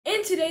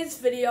today's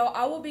video,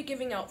 I will be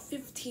giving out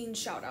 15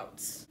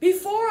 shoutouts.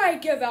 Before I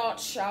give out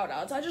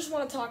shoutouts, I just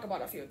want to talk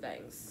about a few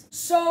things.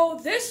 So,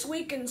 this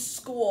week in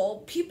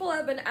school, people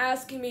have been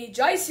asking me,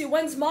 Jicey,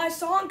 when's my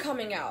song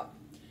coming out?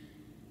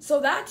 So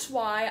that's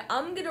why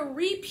I'm gonna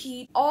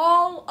repeat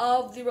all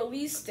of the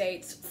release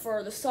dates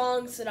for the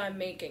songs that I'm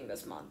making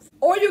this month.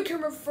 Or you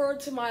can refer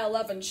to my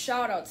 11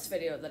 shoutouts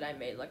video that I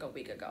made like a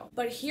week ago.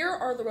 But here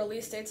are the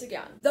release dates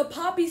again. The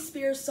Poppy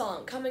Spears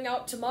song coming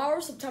out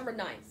tomorrow, September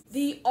 9th.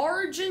 The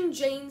Arjun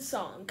Jain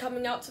song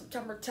coming out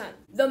September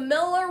 10th. The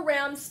Miller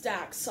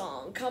Ramstack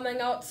song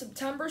coming out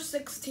September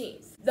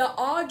 16th. The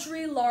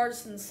Audrey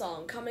Larson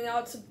song coming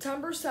out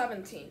September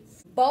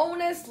 17th.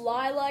 Bonus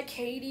Lila,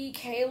 Katie,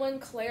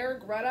 Caelyn, Claire,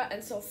 Greta,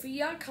 and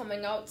Sofia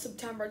coming out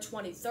September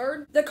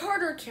 23rd. The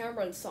Carter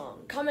Cameron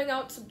song coming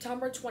out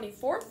September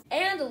 24th.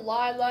 And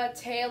Lila,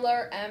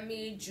 Taylor,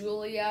 Emme,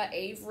 Julia,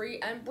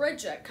 Avery, and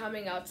Bridget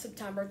coming out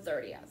September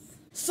 30th.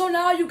 So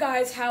now you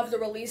guys have the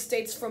release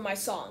dates for my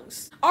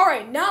songs.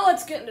 Alright, now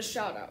let's get into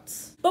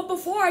shoutouts. But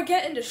before I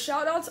get into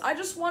shoutouts, I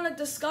just want to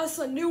discuss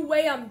a new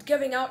way I'm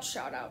giving out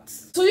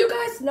shoutouts. So you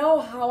guys know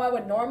how I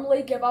would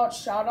normally give out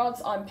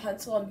shoutouts on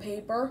pencil and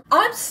paper?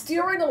 I'm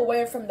steering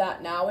away from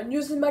that now and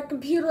using my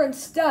computer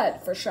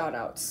instead for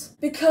shoutouts.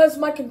 Because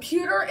my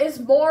computer is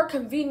more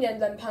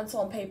convenient than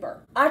pencil and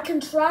paper. I can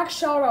track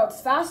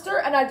shoutouts faster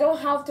and I don't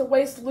have to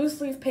waste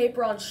loose leaf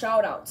paper on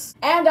shoutouts.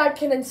 And I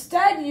can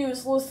instead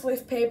use loose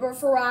leaf paper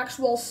for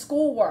actual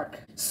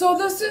schoolwork. So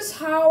this is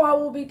how I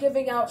will be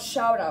giving out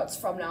shoutouts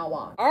from now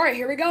on. Alright,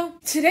 here we go.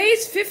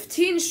 Today's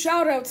 15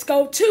 shoutouts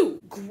go to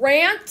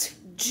Grant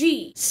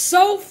G,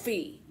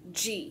 Sophie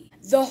G,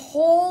 the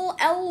whole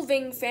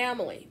Elving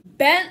family,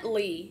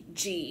 Bentley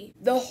G,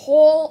 the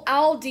whole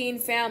Aldean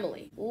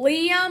family,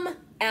 Liam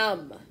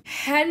M,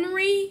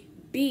 Henry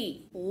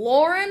B,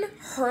 Lauren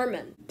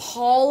Herman,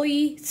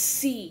 Polly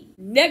C,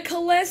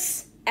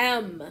 Nicholas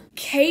M,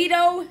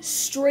 Cato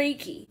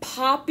Stracke,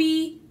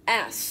 Poppy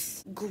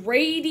S,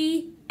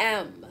 Grady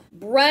M,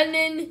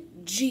 Brennan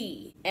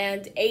G,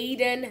 and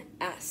Aidan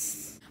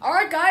S.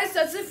 Alright guys,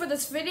 that's it for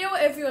this video.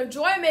 If you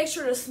enjoy, make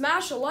sure to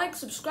smash a like,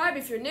 subscribe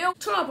if you're new,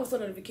 turn on post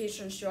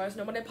notifications so you guys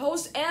know when I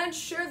post, and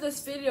share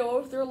this video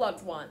with your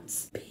loved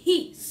ones.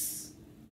 Peace.